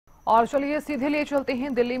और चलिए सीधे ले चलते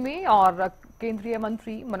हैं दिल्ली में और केंद्रीय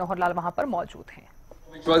मंत्री मनोहर लाल वहां पर मौजूद हैं।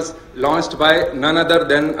 Which was launched by none other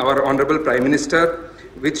than our Honorable Prime Minister,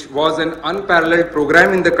 which was an unparalleled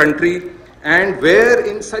program in the country, and where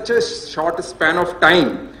in such a short span of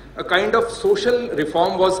time, a kind of social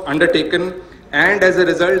reform was undertaken, and as a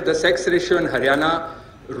result, the sex ratio in Haryana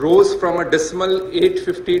rose from a dismal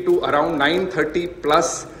 850 to around 930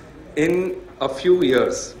 plus in a few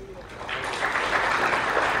years.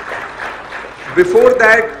 Before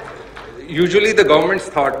that, usually the governments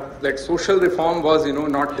thought that social reform was,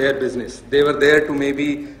 not their business. They were there to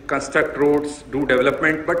maybe construct roads, do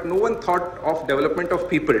development, but no one thought of development of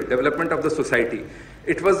people, development of the society.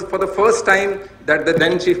 It was for the first time that the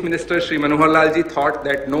then Chief Minister, Shri Manohar Lal ji, thought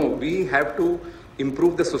that no, we have to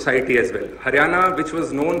improve the society as well. Haryana, which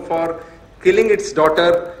was known for killing its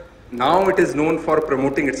daughter, now it is known for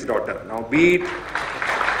promoting its daughter. Now, be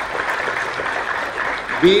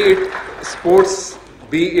it sports,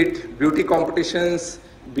 be it beauty competitions,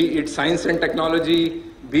 be it science and technology,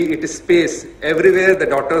 be it space, everywhere the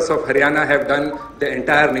daughters of Haryana have done the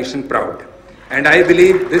entire nation proud. And I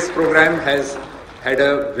believe this program has had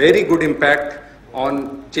a very good impact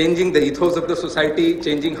on changing the ethos of the society,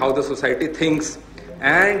 changing how the society thinks,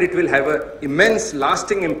 and it will have an immense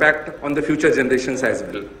lasting impact on the future generations as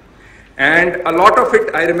well. And a lot of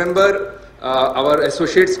it, I remember, our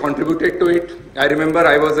associates contributed to it. I remember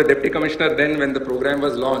I was a deputy commissioner then when the program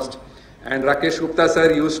was launched, and Rakesh Gupta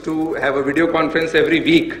sir used to have a video conference every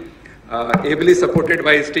week, ably supported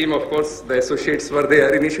by his team. Of course, the associates were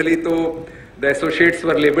there. Initially, the associates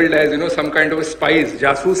were labeled as, some kind of spies,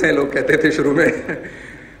 jasoos hain log kehte the shuru mein.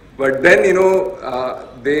 But then,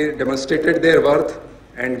 they demonstrated their worth,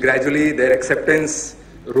 and gradually their acceptance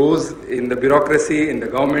rose in the bureaucracy, in the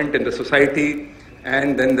government, in the society.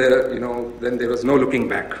 And then then there was no looking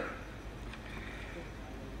back.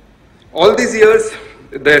 All these years,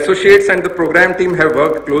 the associates and the program team have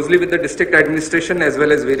worked closely with the district administration as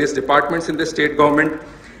well as various departments in the state government,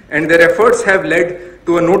 and their efforts have led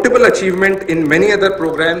to a notable achievement in many other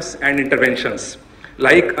programs and interventions,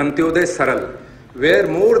 like Antyodaya Saral, where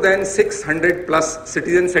more than 600 plus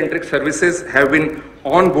citizen-centric services have been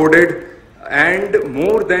onboarded, and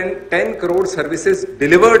more than 10 crore services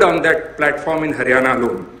delivered on that platform in Haryana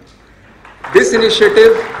alone. This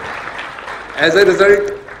initiative, as a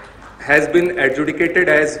result, has been adjudicated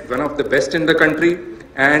as one of the best in the country,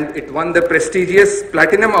 and it won the prestigious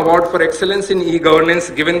Platinum Award for Excellence in E-Governance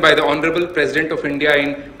given by the Honorable President of India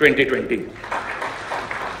in 2020.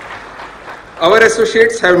 Our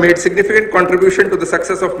associates have made significant contribution to the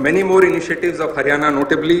success of many more initiatives of Haryana,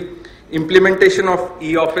 notably implementation of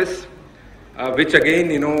e-office, which again,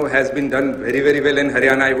 has been done very, very well in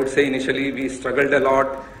Haryana. I would say initially we struggled a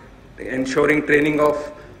lot, ensuring training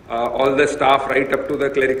of all the staff right up to the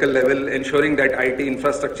clerical level, ensuring that IT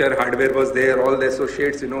infrastructure, hardware was there. All the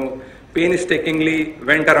associates, painstakingly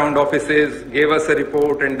went around offices, gave us a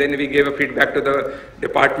report, and then we gave a feedback to the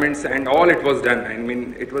departments, and all it was done. I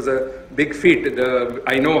mean, it was a big feat.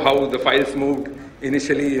 I know how the files moved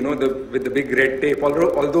initially, with the big red tape,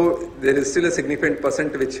 although there is still a significant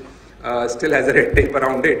percent which still has a red tape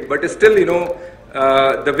around it. But still,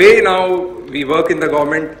 the way now we work in the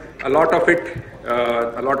government, a lot of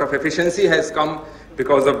efficiency has come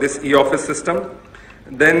because of this e-office system.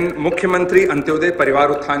 Then Mukhyamantri Antyodaya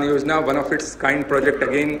Parivar Utthana Yojana, one of its kind project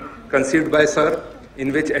again conceived by Sir,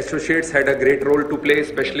 in which associates had a great role to play,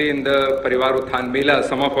 especially in the Parivar Utthana Mela.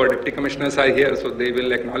 Some of our deputy commissioners are here, so they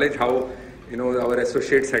will acknowledge how our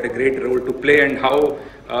associates had a great role to play, and how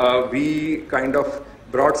we kind of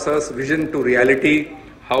brought Sir's vision to reality,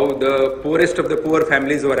 how the poorest of the poor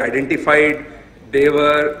families were identified. They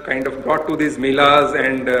were kind of brought to these melas,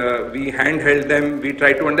 and we handheld them. We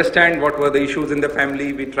tried to understand what were the issues in the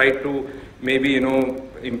family. We tried to maybe,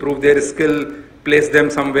 improve their skill, place them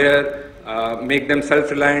somewhere, make them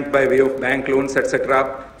self-reliant by way of bank loans,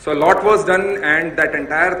 etc. So a lot was done, and that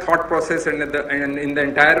entire thought process and in the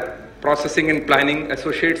entire processing and planning,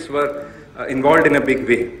 associates were involved in a big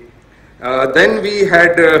way. Then we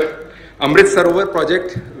had Amrit Sarovar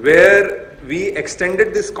project, where we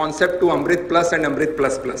extended this concept to Amrit Plus and Amrit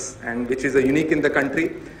Plus Plus, and which is a unique in the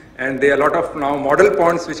country. And there are a lot of now model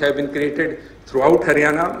ponds which have been created throughout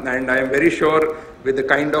Haryana, and I am very sure with the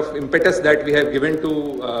kind of impetus that we have given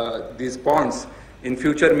to these ponds, in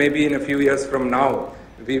future, maybe in a few years from now,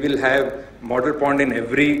 we will have model pond in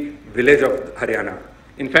every village of Haryana.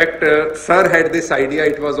 In fact, Sir had this idea,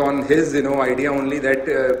 it was on his idea only, that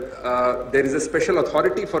there is a special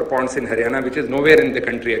authority for ponds in Haryana, which is nowhere in the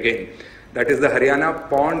country again. That is the Haryana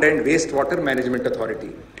Pond and Wastewater Management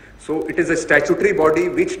Authority. So it is a statutory body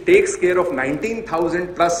which takes care of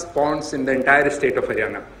 19,000 plus ponds in the entire state of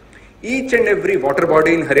Haryana. Each and every water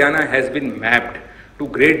body in Haryana has been mapped to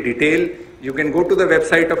great detail. You can go to the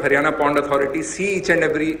website of Haryana Pond Authority, see each and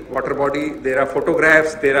every water body. There are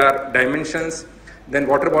photographs, there are dimensions. Then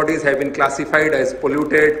water bodies have been classified as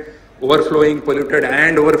polluted, overflowing, polluted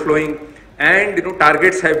and overflowing. And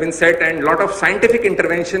targets have been set, and a lot of scientific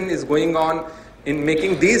intervention is going on in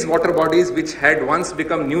making these water bodies, which had once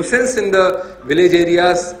become nuisance in the village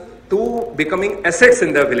areas, to becoming assets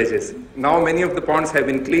in the villages. Now many of the ponds have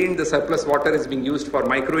been cleaned, the surplus water is being used for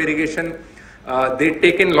micro irrigation. They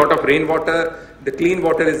take in a lot of rainwater. The clean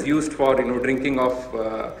water is used for drinking of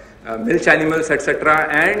milch animals, etc.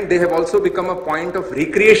 And they have also become a point of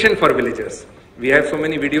recreation for villagers. We have so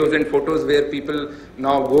many videos and photos where people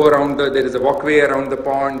now go around, there is a walkway around the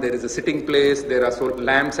pond, there is a sitting place, there are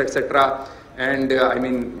lamps, etc. And I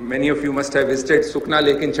mean, many of you must have visited Sukna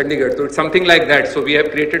Lake in Chandigarh. So it's something like that. So we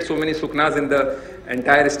have created so many Suknas in the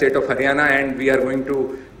entire state of Haryana, and we are going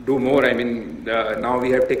to do more. I mean, now we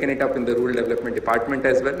have taken it up in the Rural Development Department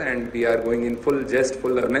as well, and we are going in full jest,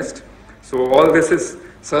 full earnest. So all this is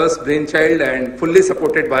Sir's brainchild and fully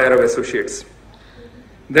supported by our associates.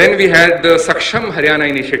 Then we had the Saksham Haryana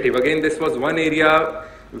initiative. Again, this was one area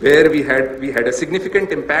where we had a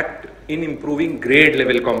significant impact in improving grade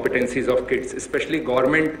level competencies of kids, especially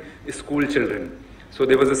government school children. So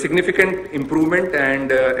there was a significant improvement,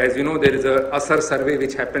 and as you know, there is a ASAR survey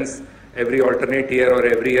which happens every alternate year or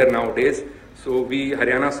every year nowadays. So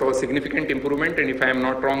Haryana saw a significant improvement, and if I am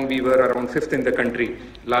not wrong, we were around 5th in the country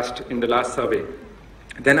in the last survey.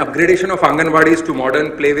 Then upgradation of Anganwadis to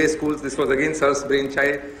modern playway schools. This was again Sir's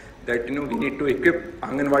brainchild, that we need to equip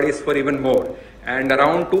Anganwadis for even more. And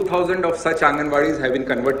around 2,000 of such Anganwadis have been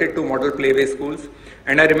converted to model playway schools.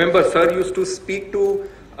 And I remember Sir used to speak to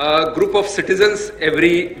a group of citizens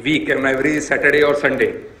every week, and every Saturday or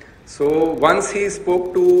Sunday. So once he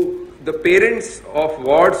spoke to the parents of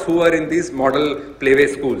wards who are in these model playway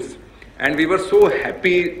schools. And we were so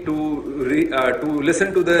happy to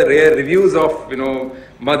listen to the rare reviews of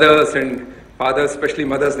mothers and fathers, especially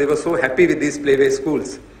mothers. They were so happy with these playway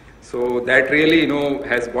schools. So that really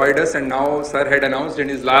has buoyed us. And now Sir had announced in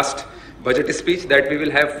his last budget speech that we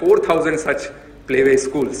will have 4,000 such playway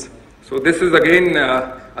schools. So this is again,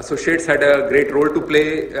 associates had a great role to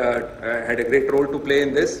play.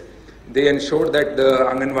 In this. They ensured that the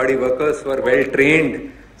Anganwadi workers were well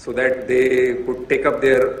trained, so that they could take up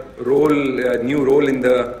their new role in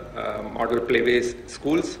the model playway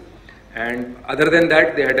schools. And other than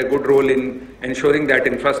that, they had a good role in ensuring that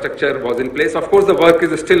infrastructure was in place. Of course, the work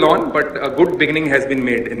is still on, but a good beginning has been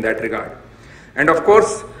made in that regard. And of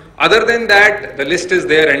course, other than that, the list is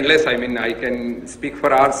there endless. I mean, I can speak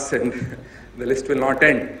for hours and the list will not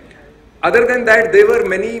end. Other than that, there were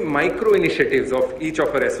many micro initiatives of each of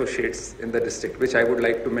our associates in the district, which I would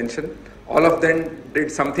like to mention. All of them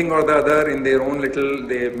did something or the other in their own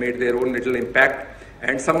they made their own little impact.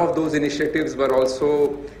 And some of those initiatives were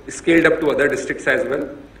also scaled up to other districts as well.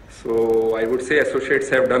 So I would say associates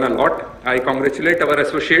have done a lot. I congratulate our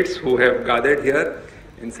associates who have gathered here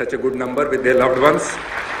in such a good number with their loved ones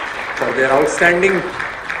for their outstanding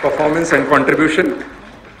performance and contribution.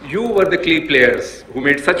 You were the key players who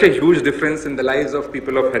made such a huge difference in the lives of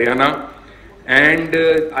people of Haryana, and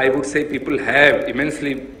I would say people have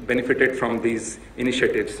immensely benefited from these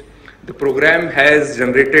initiatives. The program has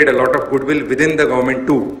generated a lot of goodwill within the government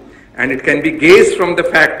too, and it can be gauged from the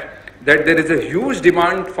fact that there is a huge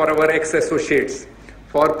demand for our ex-associates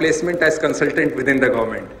for placement as consultant within the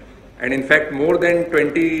government. And in fact, more than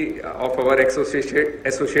 20 of our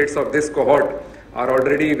associates of this cohort are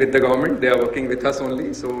already with the government. They are working with us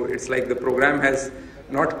only. So it's like the program has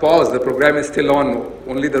not paused. The program is still on.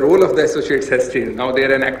 Only the role of the associates has changed. Now they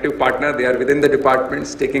are an active partner. They are within the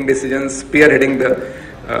departments, taking decisions, spearheading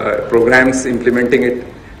the programs, implementing it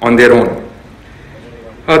on their own.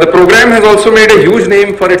 The program has also made a huge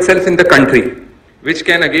name for itself in the country, which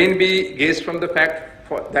can again be gauged from the fact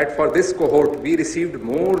that for this cohort, we received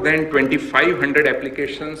more than 2,500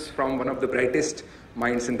 applications from one of the brightest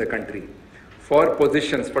minds in the country for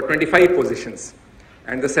positions, for 25 positions.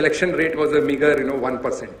 And the selection rate was a meager,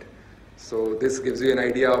 1%. So this gives you an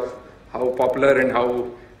idea of how popular and how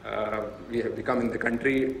we have become in the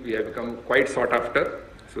country. We have become quite sought after.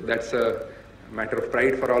 So that's a matter of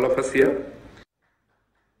pride for all of us here.